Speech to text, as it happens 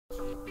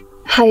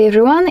Hi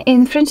everyone,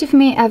 in front of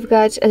me I've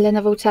got a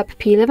LENOVO Tab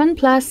P11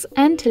 Plus,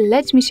 and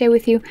let me share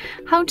with you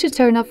how to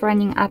turn off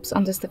running apps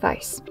on this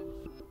device.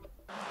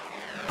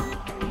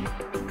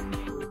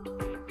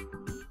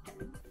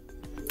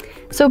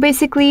 So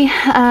basically,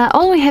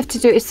 all we have to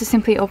do is to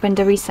simply open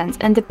the recent,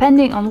 and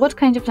depending on what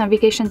kind of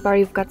navigation bar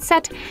you've got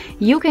set,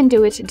 you can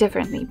do it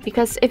differently.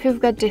 Because if you've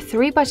got the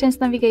 3 buttons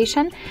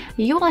navigation,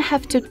 you will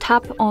have to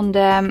tap on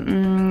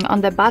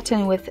the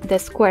button with the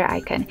square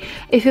icon.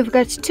 If you've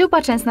got 2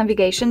 buttons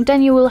navigation,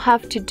 then you will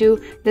have to do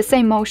the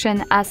same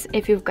motion as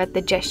if you've got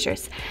the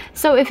gestures.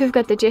 So if you've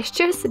got the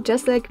gestures,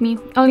 just like me,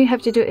 all you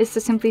have to do is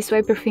to simply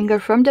swipe your finger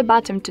from the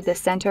bottom to the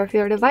center of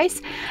your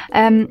device,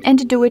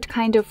 and do it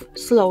kind of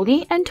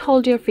slowly and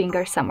hold your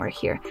finger somewhere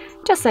here,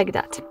 just like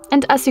that.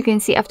 And as you can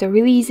see, after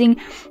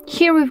releasing,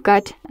 here we've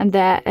got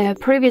the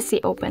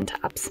previously opened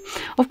apps.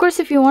 Of course,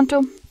 if you want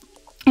to,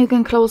 you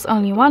can close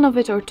only one of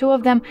it or 2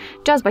 of them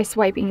just by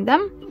swiping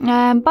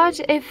them,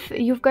 but if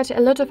you've got a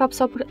lot of apps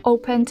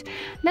opened,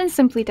 then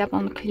simply tap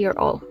on clear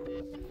all.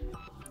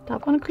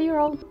 Tap on clear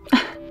all.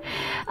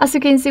 As you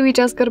can see, we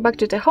just got back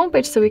to the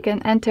homepage, so we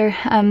can enter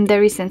the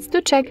recents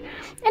to check,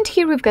 and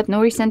here we've got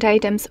no recent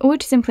items,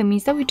 which simply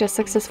means that we just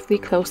successfully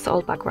closed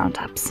all background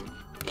apps.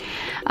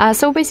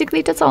 So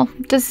basically that's all.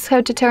 This is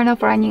how to turn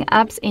off running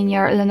apps in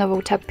your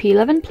LENOVO Tab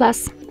P11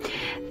 Plus.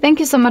 Thank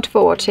you so much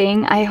for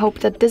watching. I hope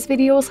that this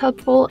video was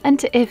helpful,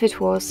 and if it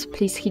was,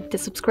 please hit the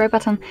subscribe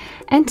button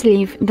and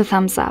leave the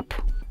thumbs up.